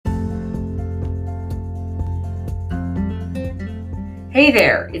Hey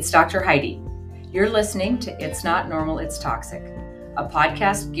there, it's Dr. Heidi. You're listening to It's Not Normal, It's Toxic, a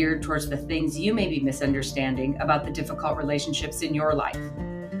podcast geared towards the things you may be misunderstanding about the difficult relationships in your life.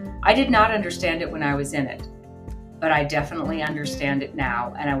 I did not understand it when I was in it, but I definitely understand it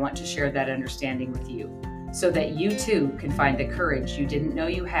now, and I want to share that understanding with you so that you too can find the courage you didn't know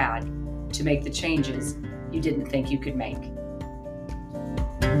you had to make the changes you didn't think you could make.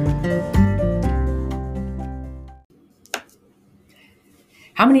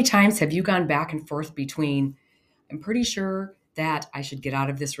 How many times have you gone back and forth between, I'm pretty sure that I should get out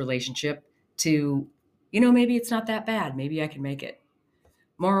of this relationship, to, maybe it's not that bad. Maybe I can make it.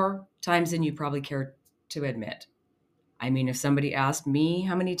 More times than you probably care to admit. I mean, if somebody asked me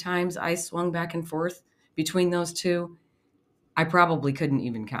how many times I swung back and forth between those two, I probably couldn't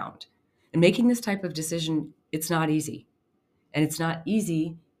even count. And making this type of decision, it's not easy. And it's not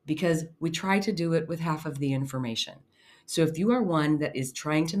easy because we try to do it with half of the information. So if you are one that is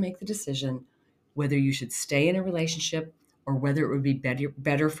trying to make the decision whether you should stay in a relationship or whether it would be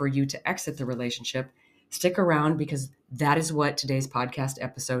better for you to exit the relationship, stick around, because that is what today's podcast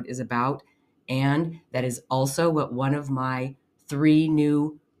episode is about. And that is also what one of my 3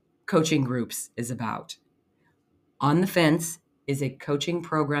 new coaching groups is about. On the Fence is a coaching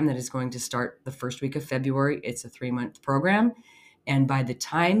program that is going to start the first week of February. It's a 3-month program. And by the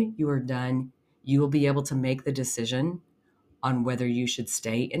time you are done, you will be able to make the decision on whether you should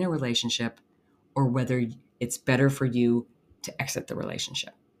stay in a relationship or whether it's better for you to exit the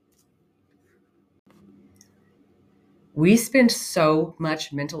relationship. We spend so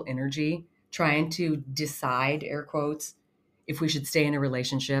much mental energy trying to decide, air quotes, if we should stay in a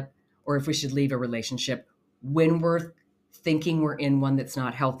relationship or if we should leave a relationship when we're thinking we're in one that's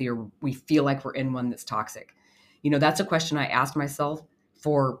not healthy or we feel like we're in one that's toxic. That's a question I asked myself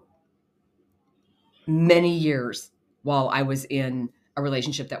for many years while I was in a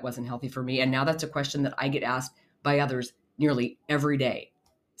relationship that wasn't healthy for me. And now that's a question that I get asked by others nearly every day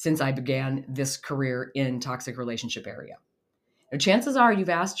since I began this career in toxic relationship area. Now, chances are you've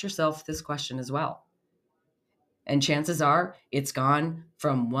asked yourself this question as well. And chances are it's gone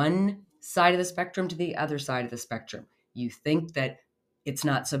from one side of the spectrum to the other side of the spectrum. You think that it's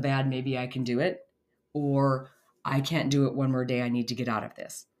not so bad, maybe I can do it, or I can't do it one more day, I need to get out of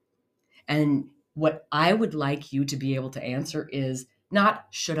this. And what I would like you to be able to answer is not,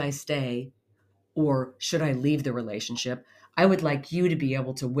 should I stay or should I leave the relationship? I would like you to be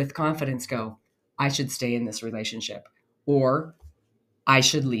able to, with confidence, go, I should stay in this relationship, or I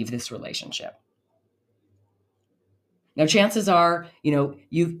should leave this relationship. Now, chances are,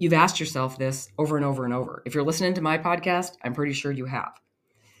 you've asked yourself this over and over and over. If you're listening to my podcast, I'm pretty sure you have.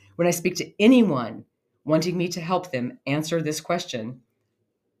 When I speak to anyone wanting me to help them answer this question,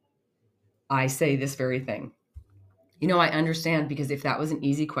 I say this very thing. I understand, because if that was an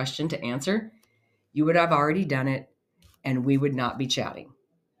easy question to answer, you would have already done it and we would not be chatting.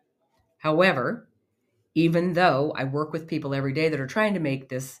 However, even though I work with people every day that are trying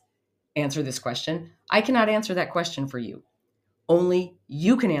to answer this question, I cannot answer that question for you. Only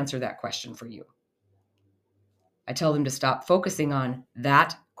you can answer that question for you. I tell them to stop focusing on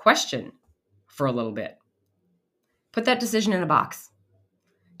that question for a little bit. Put that decision in a box,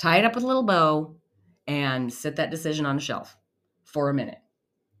 tie it up with a little bow, and set that decision on a shelf for a minute.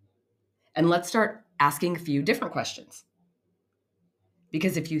 And let's start asking a few different questions.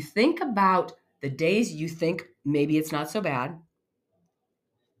 Because if you think about the days you think maybe it's not so bad,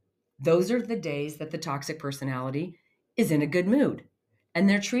 those are the days that the toxic personality is in a good mood and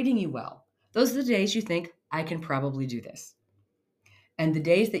they're treating you well. Those are the days you think, I can probably do this. And the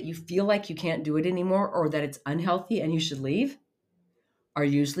days that you feel like you can't do it anymore or that it's unhealthy and you should leave are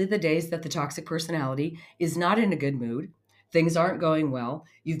usually the days that the toxic personality is not in a good mood. Things aren't going well.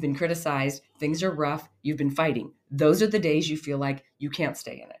 You've been criticized. Things are rough. You've been fighting. Those are the days you feel like you can't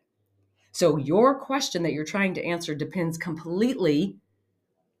stay in it. So your question that you're trying to answer depends completely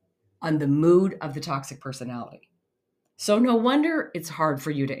on the mood of the toxic personality. So no wonder it's hard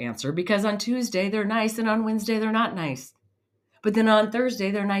for you to answer, because on Tuesday they're nice and on Wednesday they're not nice. But then on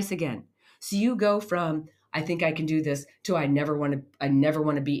Thursday they're nice again. So you go from, I think I can do this, to I never want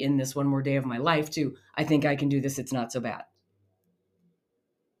to be in this one more day of my life, to I think I can do this, it's not so bad.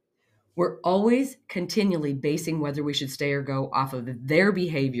 We're always continually basing whether we should stay or go off of their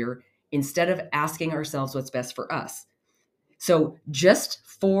behavior instead of asking ourselves what's best for us. So just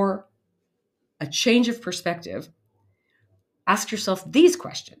for a change of perspective, ask yourself these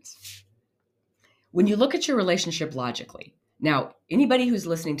questions. When you look at your relationship logically, now, anybody who's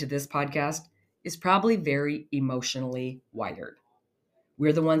listening to this podcast is probably very emotionally wired.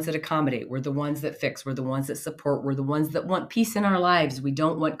 We're the ones that accommodate. We're the ones that fix. We're the ones that support. We're the ones that want peace in our lives. We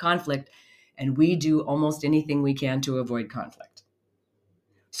don't want conflict. And we do almost anything we can to avoid conflict.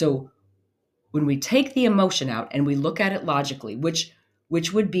 So when we take the emotion out and we look at it logically, which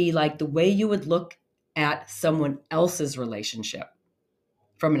would be like the way you would look at someone else's relationship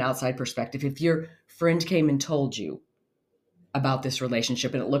from an outside perspective. If your friend came and told you about this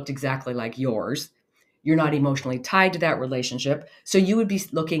relationship and it looked exactly like yours, you're not emotionally tied to that relationship, so you would be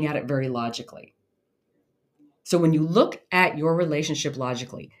looking at it very logically. So when you look at your relationship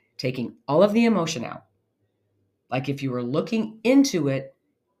logically, taking all of the emotion out, like if you were looking into it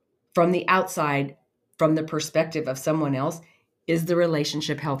from the outside, from the perspective of someone else, is the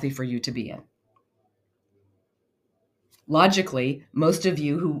relationship healthy for you to be in? Logically, most of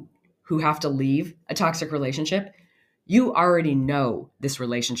you who have to leave a toxic relationship, you already know this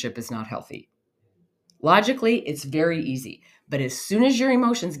relationship is not healthy. Logically, it's very easy. But as soon as your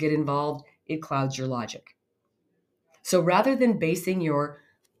emotions get involved, it clouds your logic. So rather than basing your,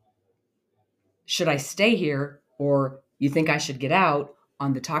 should I stay here or you think I should get out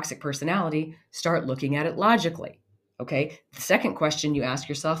on the toxic personality, start looking at it logically. Okay. The second question you ask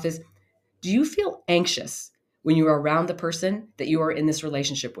yourself is, do you feel anxious when you are around the person that you are in this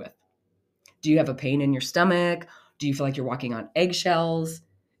relationship with? Do you have a pain in your stomach? Do you feel like you're walking on eggshells?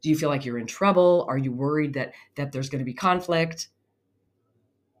 Do you feel like you're in trouble? Are you worried that there's going to be conflict?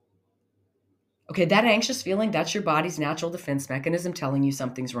 Okay, that anxious feeling, that's your body's natural defense mechanism telling you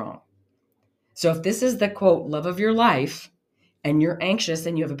something's wrong. So if this is the quote, love of your life, and you're anxious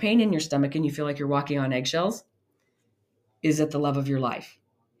and you have a pain in your stomach and you feel like you're walking on eggshells, is it the love of your life?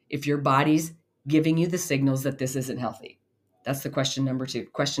 If your body's giving you the signals that this isn't healthy. That's the question number 2.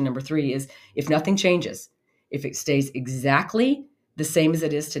 Question number 3 is, if nothing changes, if it stays exactly the same as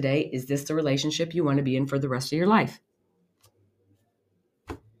it is today, is this the relationship you want to be in for the rest of your life?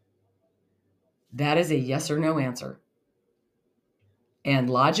 That is a yes or no answer. And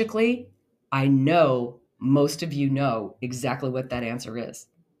logically, I know most of you know exactly what that answer is.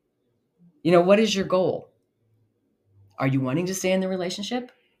 What is your goal? Are you wanting to stay in the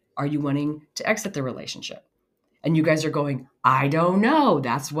relationship? Are you wanting to exit the relationship? And you guys are going, I don't know.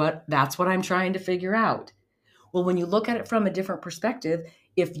 That's what I'm trying to figure out. Well, when you look at it from a different perspective,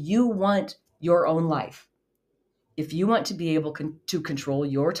 if you want your own life, if you want to be able to control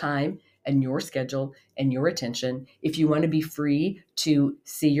your time and your schedule and your attention, if you want to be free to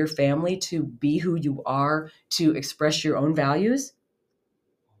see your family, to be who you are, to express your own values,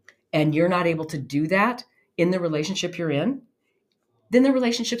 and you're not able to do that in the relationship you're in, then the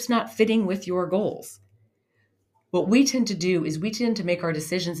relationship's not fitting with your goals. What we tend to do is we tend to make our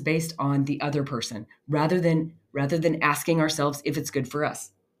decisions based on the other person rather than asking ourselves if it's good for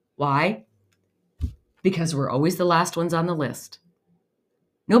us. Why? Because we're always the last ones on the list.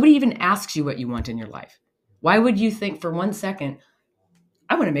 Nobody even asks you what you want in your life. Why would you think for 1 second,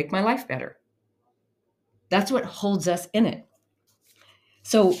 I want to make my life better? That's what holds us in it.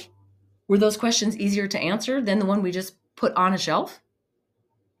 So were those questions easier to answer than the one we just put on a shelf?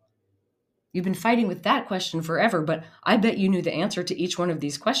 You've been fighting with that question forever, but I bet you knew the answer to each one of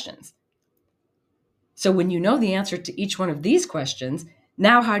these questions. So when you know the answer to each one of these questions,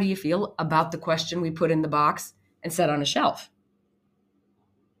 now how do you feel about the question we put in the box and set on a shelf?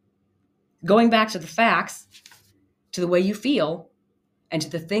 Going back to the facts, to the way you feel, and to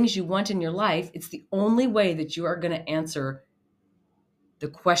the things you want in your life, it's the only way that you are going to answer the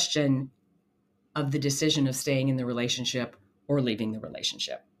question of the decision of staying in the relationship or leaving the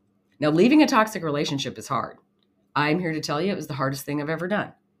relationship. Now, leaving a toxic relationship is hard. I'm here to tell you it was the hardest thing I've ever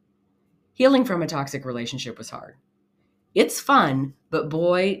done. Healing from a toxic relationship was hard. It's fun, but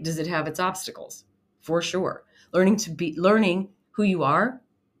boy, does it have its obstacles, for sure. Learning who you are,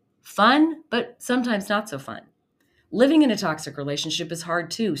 fun, but sometimes not so fun. Living in a toxic relationship is hard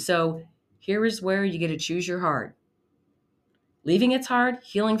too. So here is where you get to choose your hard. Leaving it's hard,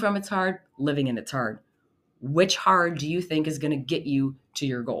 healing from it's hard, living in it's hard. Which hard do you think is going to get you to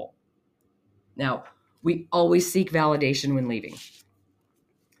your goal? Now, we always seek validation when leaving.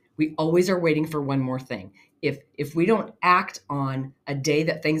 We always are waiting for one more thing. If we don't act on a day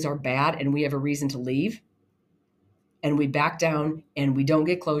that things are bad and we have a reason to leave, and we back down and we don't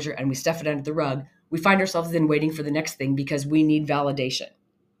get closure and we stuff it under the rug, we find ourselves then waiting for the next thing because we need validation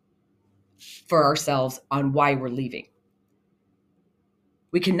for ourselves on why we're leaving.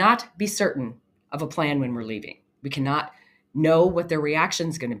 We cannot be certain of a plan when we're leaving. We cannot know what their reaction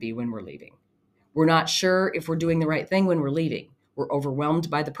is going to be when we're leaving. We're not sure if we're doing the right thing when we're leaving. We're overwhelmed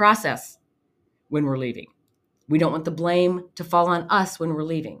by the process when we're leaving. We don't want the blame to fall on us when we're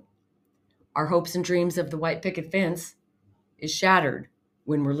leaving. Our hopes and dreams of the white picket fence is shattered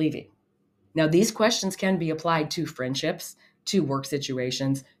when we're leaving. Now, these questions can be applied to friendships, to work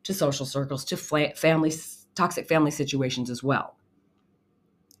situations, to social circles, to family, toxic family situations as well.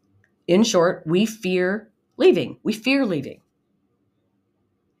 In short, we fear leaving. We fear leaving.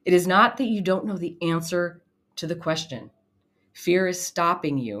 It is not that you don't know the answer to the question. Fear is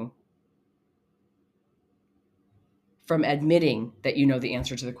stopping you from admitting that you know the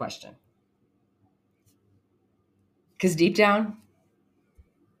answer to the question. Because deep down,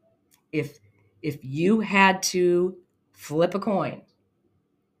 if you had to flip a coin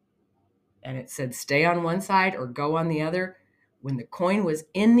and it said stay on one side or go on the other, when the coin was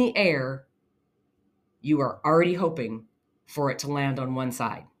in the air, you are already hoping for it to land on one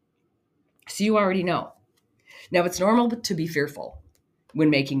side. So you already know. Now, it's normal to be fearful when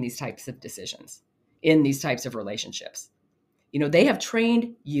making these types of decisions in these types of relationships. They have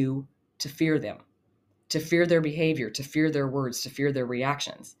trained you to fear them, to fear their behavior, to fear their words, to fear their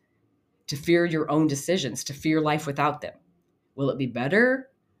reactions, to fear your own decisions, to fear life without them. Will it be better?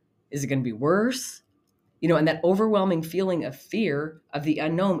 Is it going to be worse? And that overwhelming feeling of fear of the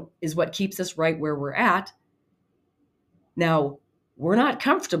unknown is what keeps us right where we're at. Now, we're not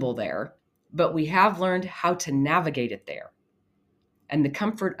comfortable there, but we have learned how to navigate it there. And the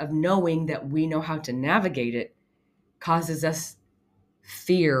comfort of knowing that we know how to navigate it causes us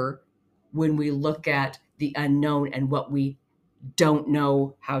fear when we look at the unknown and what we don't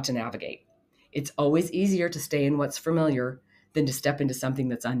know how to navigate. It's always easier to stay in what's familiar than to step into something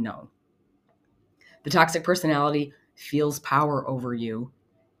that's unknown. The toxic personality feels power over you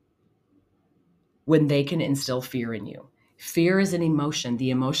when they can instill fear in you. Fear is an emotion. The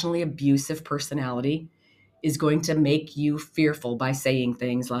emotionally abusive personality is going to make you fearful by saying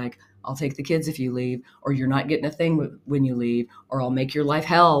things like, I'll take the kids if you leave, or you're not getting a thing when you leave, or I'll make your life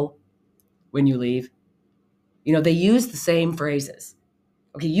hell when you leave. They use the same phrases.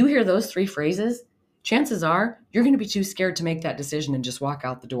 Okay, you hear those 3 phrases, chances are you're going to be too scared to make that decision and just walk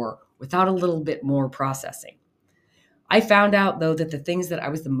out the door without a little bit more processing. I found out, though, that the things that I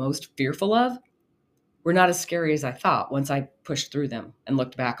was the most fearful of were not as scary as I thought once I pushed through them and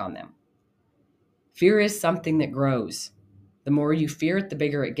looked back on them. Fear is something that grows. The more you fear it, the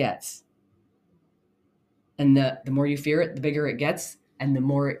bigger it gets. And the more you fear it, the bigger it gets, and the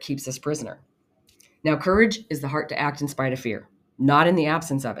more it keeps us prisoner. Now, courage is the heart to act in spite of fear, not in the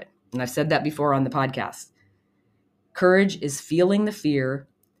absence of it. And I've said that before on the podcast. Courage is feeling the fear,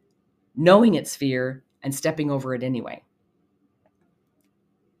 knowing it's fear, and stepping over it anyway.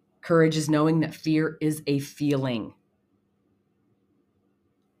 Courage is knowing that fear is a feeling.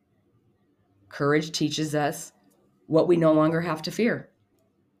 Courage teaches us what we no longer have to fear.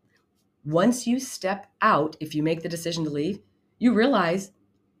 Once you step out, if you make the decision to leave, you realize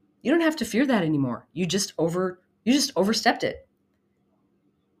you don't have to fear that anymore. You just overstepped it.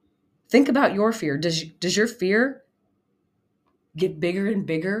 Think about your fear. Does your fear get bigger and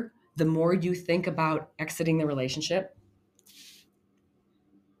bigger the more you think about exiting the relationship?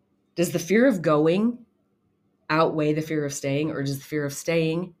 Does the fear of going outweigh the fear of staying, or does the fear of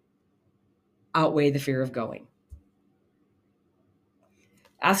staying outweigh the fear of going?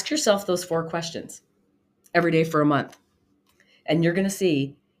 Ask yourself those 4 questions every day for a month, and you're going to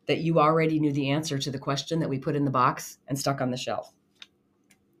see that you already knew the answer to the question that we put in the box and stuck on the shelf.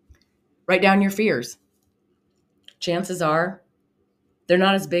 Write down your fears. Chances are they're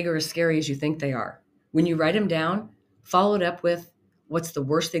not as big or as scary as you think they are. When you write them down, follow it up with, what's the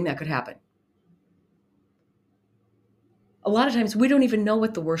worst thing that could happen? A lot of times we don't even know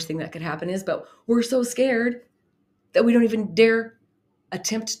what the worst thing that could happen is, but we're so scared that we don't even dare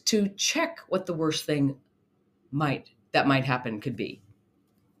attempt to check what the worst thing that might happen could be.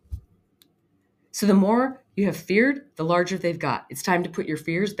 So the more you have feared, the larger they've got. It's time to put your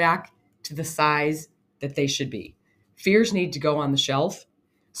fears back to the size that they should be. Fears need to go on the shelf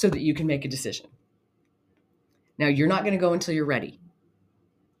so that you can make a decision. Now, you're not going to go until you're ready.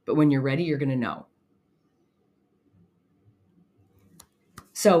 But when you're ready, you're going to know.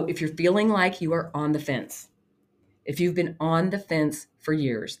 So if you're feeling like you are on the fence, if you've been on the fence for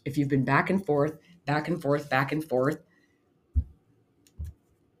years, if you've been back and forth, back and forth, back and forth,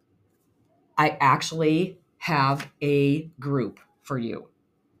 I actually have a group for you.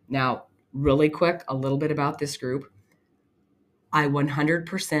 Now, really quick, a little bit about this group. I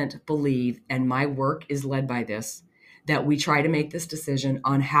 100% believe, and my work is led by this, that we try to make this decision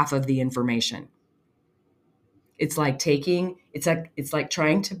on half of the information. It's like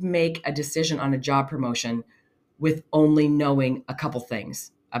trying to make a decision on a job promotion with only knowing a couple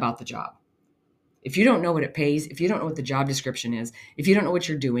things about the job. If you don't know what it pays, if you don't know what the job description is, if you don't know what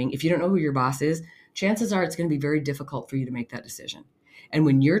you're doing, if you don't know who your boss is, chances are it's going to be very difficult for you to make that decision. And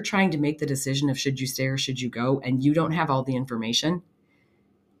when you're trying to make the decision of should you stay or should you go, and you don't have all the information,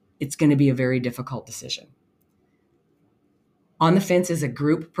 it's going to be a very difficult decision. On the Fence is a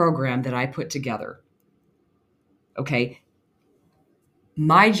group program that I put together. Okay.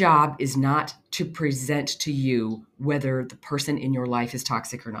 My job is not to present to you whether the person in your life is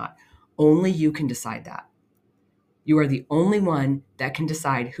toxic or not. Only you can decide that. You are the only one that can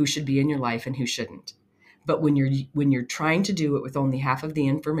decide who should be in your life and who shouldn't. But when you're trying to do it with only half of the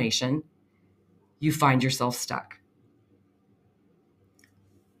information, you find yourself stuck.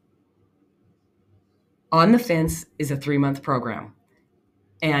 On the Fence is a 3-month program,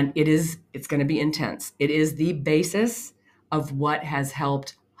 and it's going to be intense. It is the basis of what has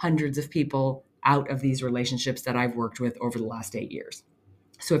helped hundreds of people out of these relationships that I've worked with over the last 8 years.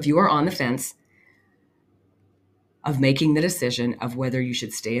 So if you are on the fence of making the decision of whether you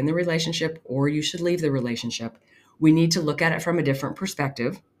should stay in the relationship or you should leave the relationship, we need to look at it from a different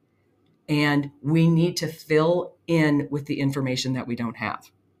perspective, and we need to fill in with the information that we don't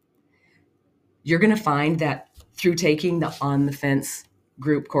have. You're going to find that through taking the On the Fence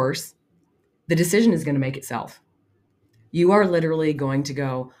group course, the decision is going to make itself. You are literally going to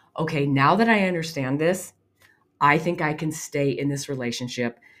go, okay, now that I understand this, I think I can stay in this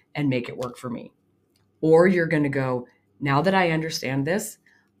relationship and make it work for me. Or you're going to go, now that I understand this,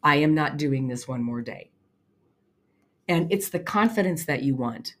 I am not doing this one more day. And it's the confidence that you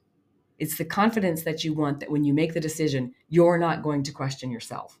want. It's the confidence that you want that when you make the decision, you're not going to question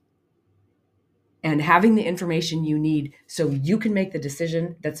yourself. And having the information you need so you can make the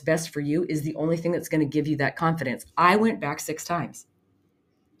decision that's best for you is the only thing that's going to give you that confidence. I went back 6 times.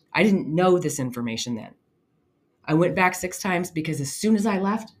 I didn't know this information then. I went back 6 times because as soon as I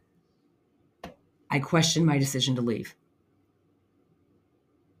left, I questioned my decision to leave.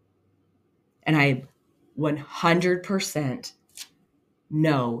 And I 100%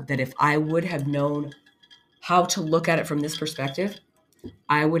 know that if I would have known how to look at it from this perspective,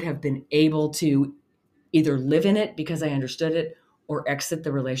 I would have been able to either live in it because I understood it or exit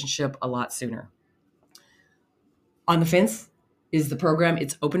the relationship a lot sooner. On the Fence is the program.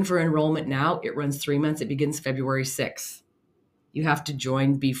 It's open for enrollment now. It runs 3 months. It begins February 6th. You have to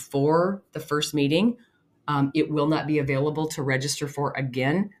join before the first meeting. It will not be available to register for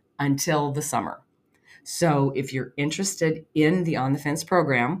again until the summer. So if you're interested in the On the Fence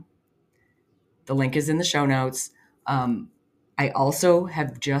program, the link is in the show notes. I also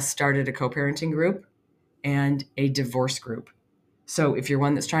have just started a co-parenting group and a divorce group. So if you're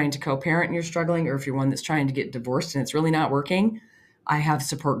one that's trying to co-parent and you're struggling, or if you're one that's trying to get divorced and it's really not working, I have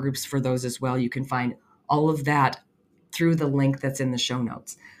support groups for those as well. You can find all of that through the link that's in the show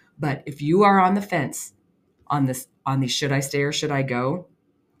notes. But if you are on the fence on the should I stay or should I go,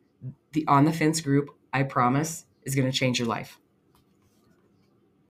 the On the Fence group, I promise, is going to change your life.